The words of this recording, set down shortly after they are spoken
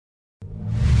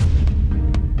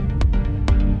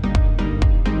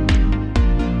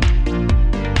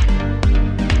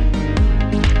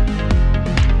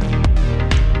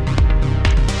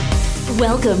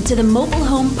Welcome to the Mobile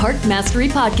Home Park Mastery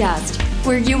Podcast,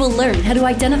 where you will learn how to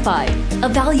identify,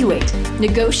 evaluate,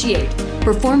 negotiate,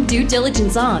 perform due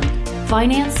diligence on,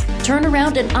 finance, turn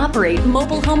around, and operate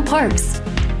mobile home parks.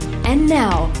 And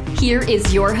now, here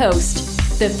is your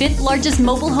host, the fifth largest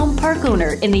mobile home park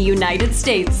owner in the United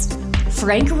States,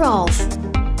 Frank Rolfe.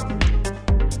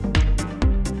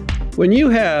 When you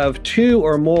have two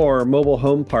or more mobile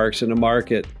home parks in a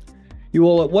market, you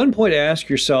will at one point ask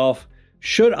yourself,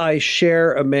 should I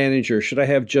share a manager? Should I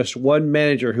have just one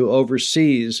manager who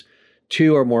oversees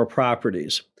two or more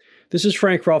properties? This is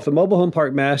Frank Rolfe, the Mobile Home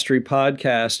Park Mastery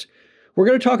Podcast. We're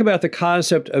going to talk about the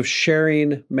concept of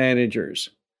sharing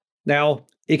managers. Now,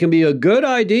 it can be a good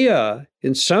idea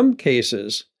in some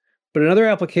cases, but in other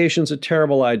applications, a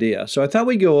terrible idea. So I thought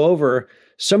we'd go over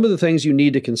some of the things you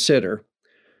need to consider.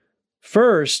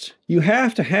 First, you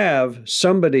have to have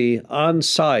somebody on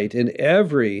site in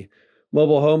every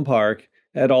mobile home park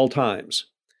at all times.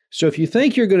 So if you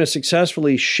think you're going to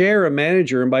successfully share a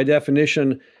manager and by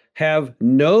definition have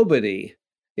nobody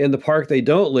in the park they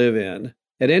don't live in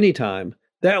at any time,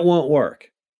 that won't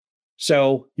work.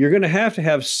 So you're going to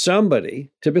have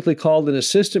somebody, typically called an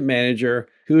assistant manager,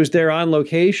 who is there on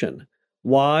location.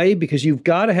 Why? Because you've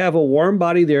got to have a warm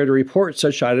body there to report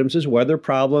such items as weather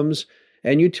problems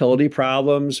and utility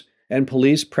problems and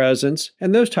police presence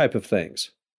and those type of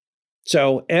things.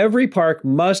 So every park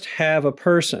must have a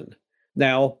person.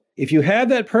 Now, if you have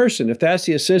that person, if that's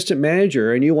the assistant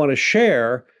manager and you want to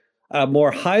share a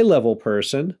more high-level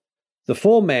person, the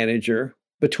full manager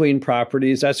between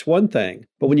properties, that's one thing.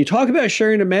 But when you talk about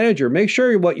sharing a manager, make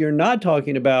sure what you're not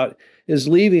talking about is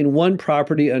leaving one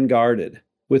property unguarded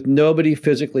with nobody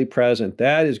physically present.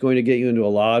 That is going to get you into a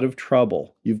lot of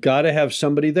trouble. You've got to have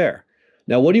somebody there.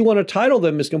 Now, what do you want to title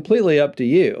them is completely up to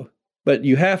you. But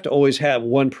you have to always have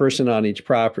one person on each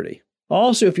property.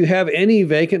 Also, if you have any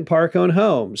vacant park-owned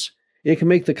homes, it can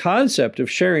make the concept of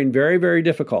sharing very, very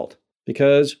difficult.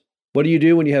 Because what do you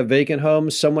do when you have vacant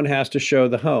homes? Someone has to show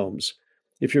the homes.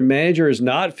 If your manager is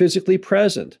not physically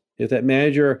present, if that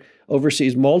manager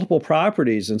oversees multiple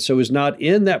properties and so is not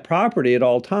in that property at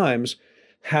all times,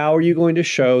 how are you going to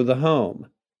show the home?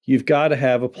 You've got to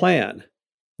have a plan.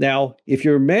 Now, if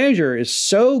your manager is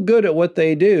so good at what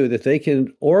they do that they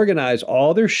can organize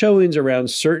all their showings around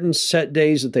certain set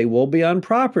days that they will be on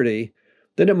property,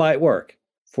 then it might work.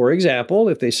 For example,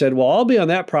 if they said, well, I'll be on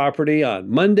that property on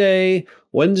Monday,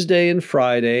 Wednesday, and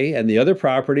Friday, and the other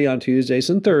property on Tuesdays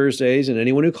and Thursdays, and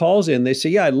anyone who calls in, they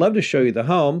say, yeah, I'd love to show you the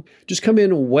home. Just come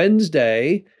in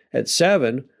Wednesday at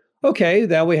 7. Okay,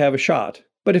 now we have a shot.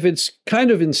 But if it's kind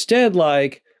of instead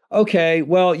like, okay,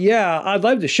 well, yeah, I'd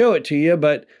love to show it to you,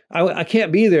 but I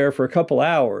can't be there for a couple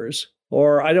hours,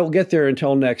 or I don't get there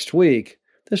until next week.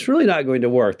 That's really not going to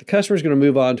work. The customer's going to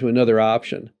move on to another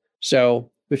option.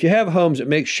 So if you have homes, it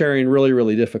makes sharing really,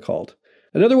 really difficult.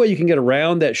 Another way you can get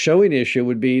around that showing issue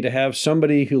would be to have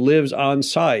somebody who lives on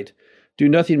site do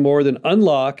nothing more than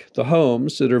unlock the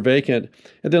homes that are vacant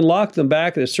and then lock them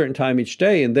back at a certain time each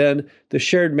day. And then the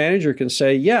shared manager can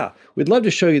say, yeah, we'd love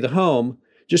to show you the home.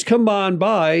 Just come on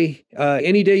by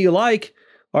any day you like.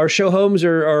 Our show homes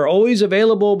are always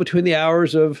available between the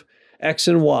hours of X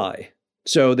and Y.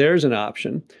 So there's an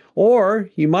option. Or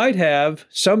you might have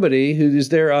somebody who is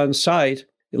there on site.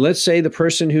 Let's say the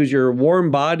person who's your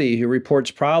warm body who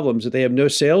reports problems, that they have no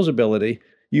sales ability.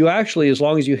 You actually, as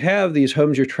long as you have these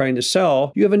homes you're trying to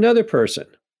sell, you have another person.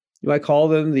 You might call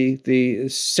them the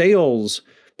sales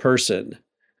person.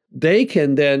 They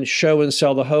can then show and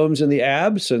sell the homes in the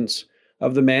absence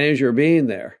of the manager being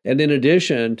there. And in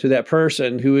addition to that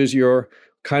person who is your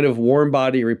kind of warm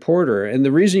body reporter. And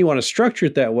the reason you want to structure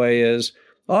it that way is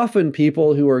often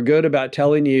people who are good about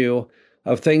telling you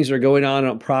of things that are going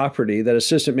on property, that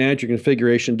assistant manager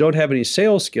configuration, don't have any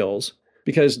sales skills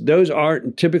because those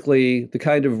aren't typically the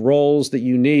kind of roles that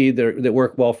you need that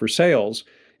work well for sales.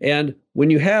 And when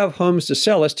you have homes to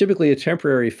sell, that's typically a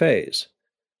temporary phase.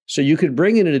 So you could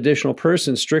bring in an additional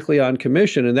person strictly on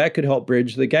commission, and that could help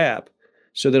bridge the gap.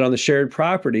 So that on the shared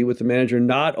property with the manager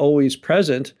not always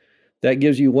present, that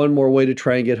gives you one more way to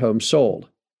try and get homes sold.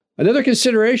 Another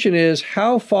consideration is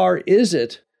how far is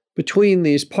it between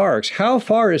these parks? How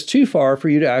far is too far for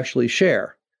you to actually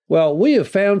share? Well, we have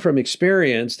found from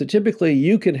experience that typically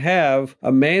you can have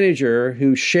a manager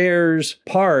who shares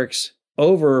parks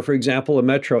over, for example, a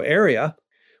metro area.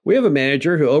 We have a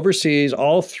manager who oversees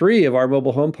all 3 of our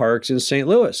mobile home parks in St.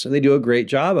 Louis, and they do a great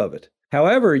job of it.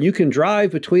 However, you can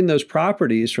drive between those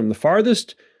properties from the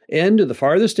farthest end to the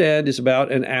farthest end is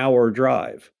about an hour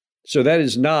drive. So that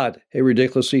is not a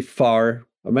ridiculously far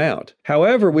amount.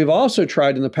 However, we've also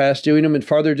tried in the past doing them in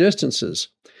farther distances.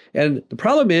 And the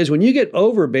problem is when you get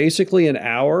over basically an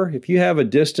hour, if you have a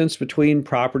distance between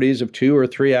properties of 2 or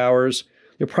 3 hours,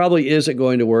 it probably isn't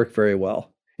going to work very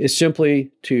well. It's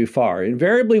simply too far.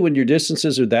 Invariably, when your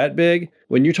distances are that big,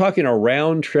 when you're talking a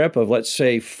round trip of, let's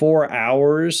say, 4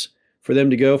 hours for them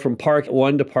to go from park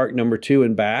 1 to park number 2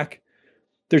 and back,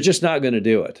 they're just not going to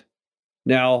do it.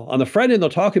 Now, on the front end, they'll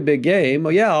talk a big game.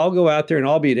 Well, yeah, I'll go out there and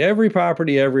I'll be at every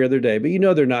property every other day, but you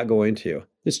know they're not going to.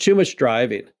 It's too much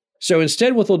driving. So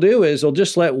instead, what they'll do is they'll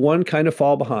just let one kind of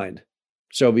fall behind.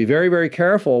 So be very, very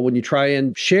careful when you try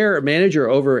and share a manager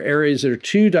over areas that are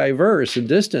too diverse in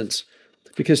distance,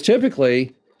 because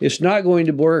typically it's not going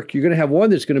to work. You're going to have one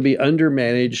that's going to be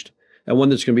undermanaged and one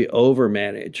that's going to be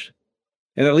overmanaged.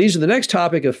 And that leads to the next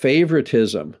topic of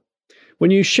favoritism.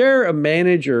 When you share a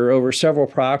manager over several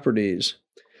properties,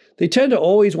 they tend to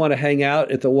always want to hang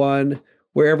out at the one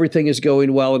where everything is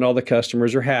going well and all the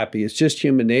customers are happy. It's just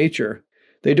human nature.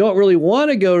 They don't really want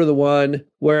to go to the one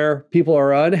where people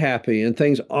are unhappy and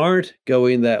things aren't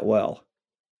going that well.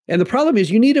 And the problem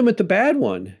is you need them at the bad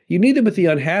one. You need them at the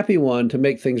unhappy one to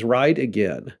make things right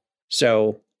again.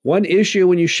 So one issue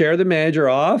when you share the manager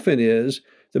often is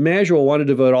the manager will want to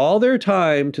devote all their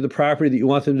time to the property that you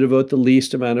want them to devote the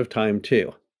least amount of time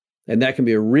to. And that can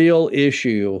be a real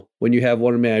issue when you have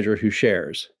one manager who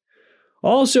shares.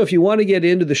 Also, if you want to get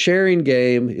into the sharing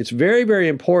game, it's very, very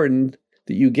important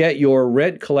that you get your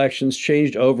rent collections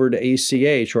changed over to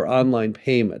ACH or online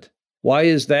payment. Why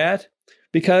is that?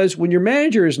 Because when your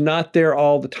manager is not there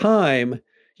all the time,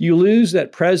 you lose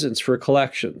that presence for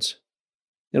collections.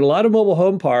 In a lot of mobile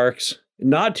home parks,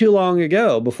 not too long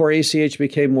ago, before ACH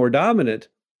became more dominant,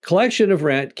 collection of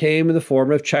rent came in the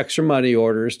form of checks or money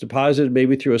orders deposited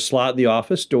maybe through a slot in the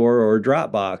office door or a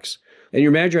drop box. And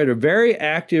your manager had a very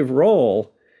active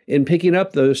role in picking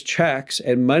up those checks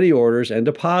and money orders and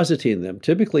depositing them,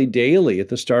 typically daily at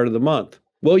the start of the month.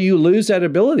 Well, you lose that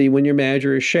ability when your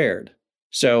manager is shared.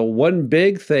 So one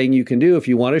big thing you can do if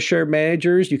you want to share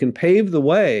managers, you can pave the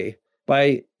way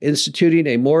by instituting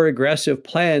a more aggressive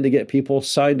plan to get people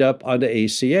signed up onto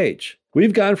ACH.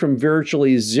 We've gone from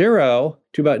virtually zero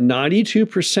to about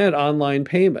 92% online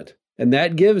payment. And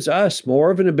that gives us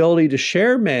more of an ability to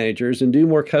share managers and do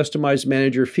more customized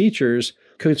manager features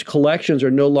because collections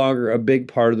are no longer a big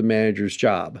part of the manager's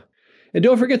job. And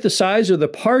don't forget the size of the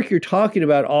park you're talking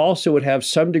about also would have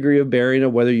some degree of bearing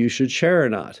on whether you should share or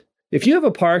not. If you have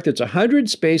a park that's 100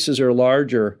 spaces or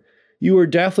larger, you are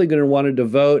definitely going to want to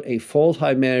devote a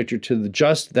full-time manager to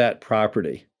just that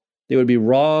property. It would be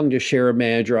wrong to share a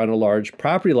manager on a large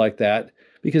property like that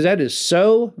because that is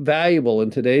so valuable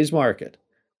in today's market.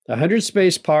 A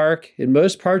 100-space park in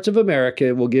most parts of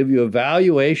America will give you a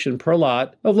valuation per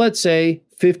lot of, let's say,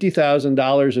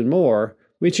 $50,000 and more,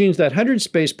 which means that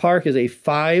 100-space park is a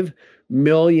 $5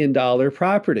 million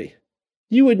property.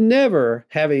 You would never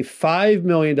have a $5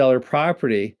 million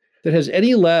property that has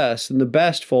any less than the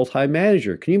best full-time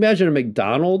manager. Can you imagine a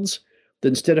McDonald's that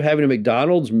instead of having a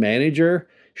McDonald's manager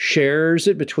shares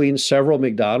it between several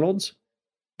McDonald's?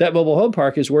 That mobile home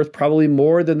park is worth probably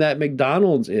more than that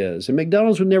McDonald's is. And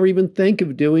McDonald's would never even think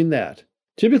of doing that.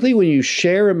 Typically, when you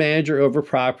share a manager over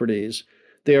properties,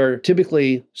 they are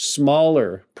typically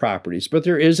smaller properties, but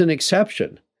there is an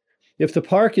exception. If the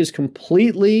park is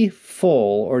completely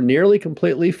full or nearly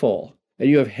completely full, and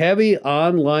you have heavy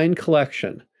online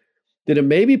collection, then it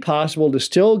may be possible to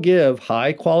still give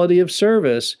high quality of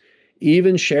service,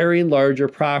 even sharing larger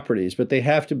properties, but they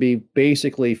have to be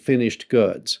basically finished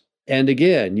goods. And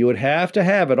again, you would have to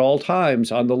have at all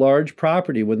times on the large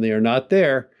property when they are not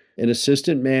there, an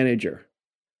assistant manager.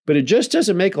 But it just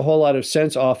doesn't make a whole lot of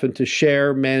sense often to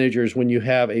share managers when you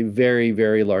have a very,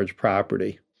 very large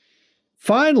property.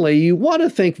 Finally, you want to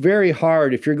think very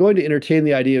hard if you're going to entertain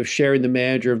the idea of sharing the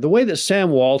manager of the way that Sam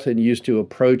Walton used to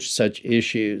approach such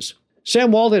issues.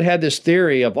 Sam Walton had this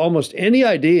theory of almost any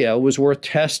idea was worth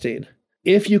testing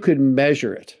if you could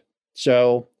measure it.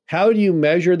 So, how do you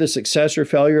measure the success or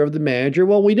failure of the manager?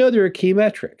 Well, we know there are key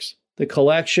metrics. The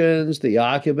collections, the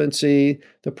occupancy,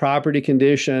 the property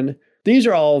condition. These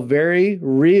are all very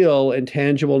real and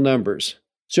tangible numbers.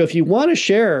 So if you want to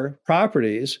share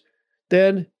properties,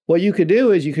 then what you could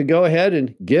do is you could go ahead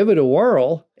and give it a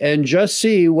whirl and just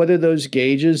see whether those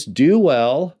gauges do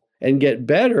well and get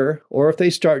better or if they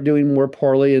start doing more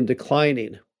poorly and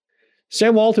declining.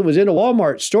 Sam Walton was in a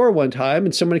Walmart store one time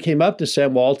and someone came up to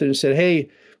Sam Walton and said, "Hey,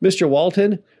 Mr.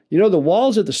 Walton, you know, the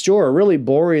walls at the store are really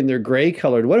boring. They're gray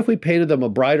colored. What if we painted them a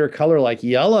brighter color like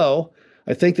yellow?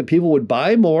 I think that people would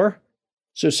buy more."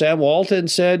 So Sam Walton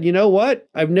said, "You know what?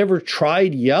 I've never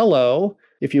tried yellow.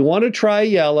 If you want to try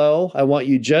yellow, I want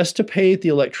you just to paint the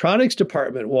electronics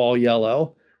department wall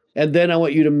yellow. And then I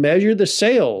want you to measure the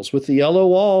sales with the yellow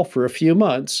wall for a few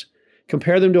months,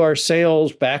 compare them to our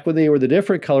sales back when they were the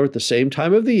different color at the same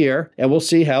time of the year, and we'll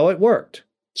see how it worked.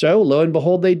 So lo and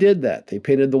behold, they did that. They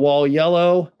painted the wall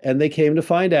yellow, and they came to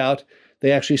find out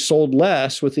they actually sold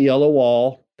less with the yellow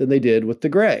wall than they did with the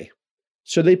gray.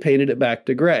 So they painted it back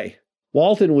to gray.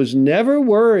 Walton was never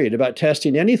worried about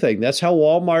testing anything. That's how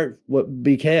Walmart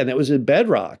began. That was a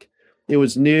bedrock. It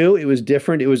was new, it was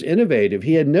different, it was innovative.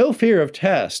 He had no fear of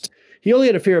test. He only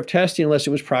had a fear of testing unless it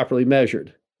was properly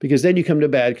measured, because then you come to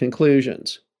bad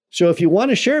conclusions. So if you want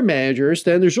to share managers,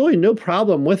 then there's really no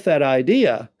problem with that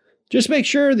idea. Just make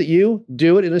sure that you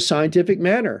do it in a scientific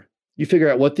manner. You figure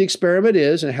out what the experiment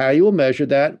is and how you will measure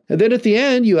that. And then at the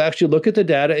end, you actually look at the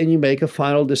data and you make a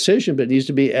final decision, but it needs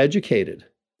to be educated.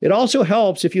 It also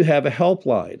helps if you have a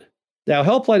helpline. Now,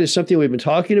 helpline is something we've been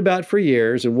talking about for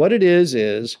years, and what it is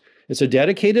it's a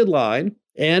dedicated line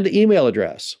and email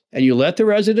address. And you let the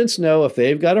residents know if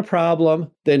they've got a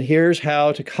problem, then here's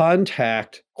how to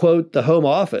contact, quote, the home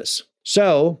office.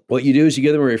 So what you do is you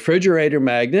give them a refrigerator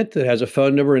magnet that has a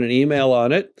phone number and an email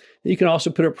on it. You can also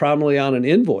put it prominently on an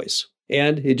invoice.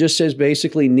 And it just says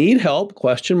basically need help, ?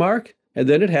 And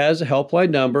then it has a helpline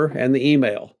number and the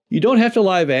email. You don't have to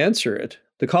live answer it.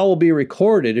 The call will be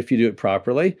recorded if you do it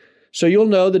properly. So you'll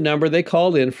know the number they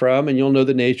called in from and you'll know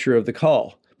the nature of the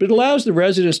call. But it allows the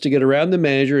residents to get around the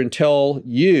manager and tell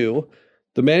you,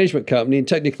 the management company, and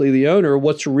technically the owner,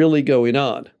 what's really going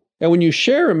on. And when you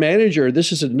share a manager,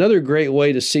 this is another great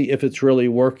way to see if it's really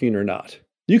working or not.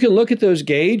 You can look at those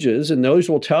gauges, and those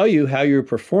will tell you how you're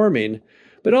performing,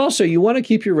 but also you want to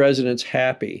keep your residents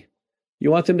happy.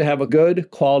 You want them to have a good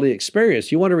quality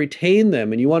experience. You want to retain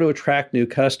them, and you want to attract new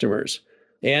customers.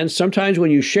 And sometimes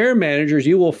when you share managers,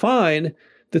 you will find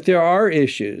that there are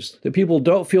issues, that people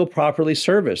don't feel properly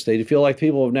serviced. They feel like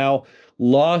people have now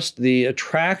lost the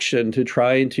attraction to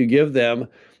trying to give them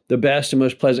the best and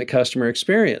most pleasant customer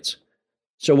experience.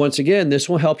 So once again, this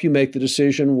will help you make the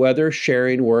decision whether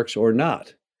sharing works or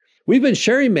not. We've been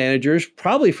sharing managers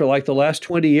probably for like the last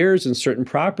 20 years in certain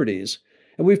properties,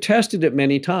 and we've tested it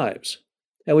many times.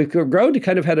 And we've grown to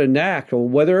kind of had a knack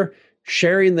on whether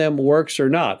sharing them works or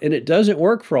not. And it doesn't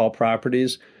work for all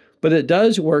properties, but it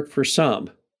does work for some.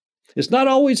 It's not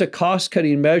always a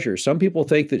cost-cutting measure. Some people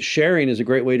think that sharing is a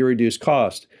great way to reduce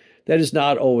cost. That is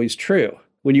not always true.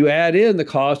 When you add in the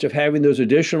cost of having those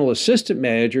additional assistant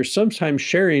managers, sometimes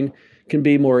sharing can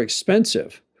be more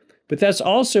expensive. But that's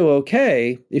also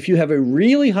okay if you have a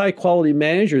really high-quality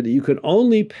manager that you can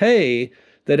only pay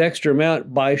that extra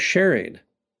amount by sharing.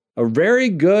 A very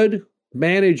good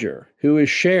manager who is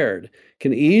shared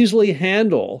can easily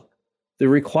handle the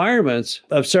requirements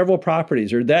of several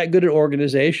properties. They're that good at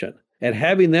organization. And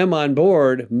having them on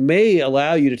board may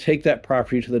allow you to take that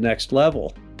property to the next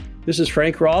level. This is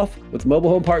Frank Rolfe with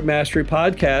Mobile Home Park Mastery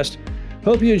Podcast.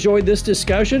 Hope you enjoyed this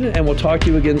discussion, and we'll talk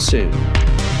to you again soon.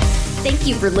 Thank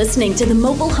you for listening to the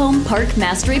Mobile Home Park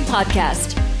Mastery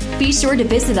Podcast. Be sure to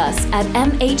visit us at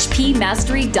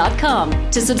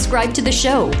mhpmastery.com to subscribe to the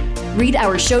show, read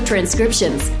our show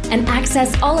transcriptions, and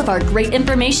access all of our great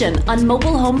information on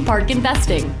mobile home park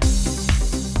investing.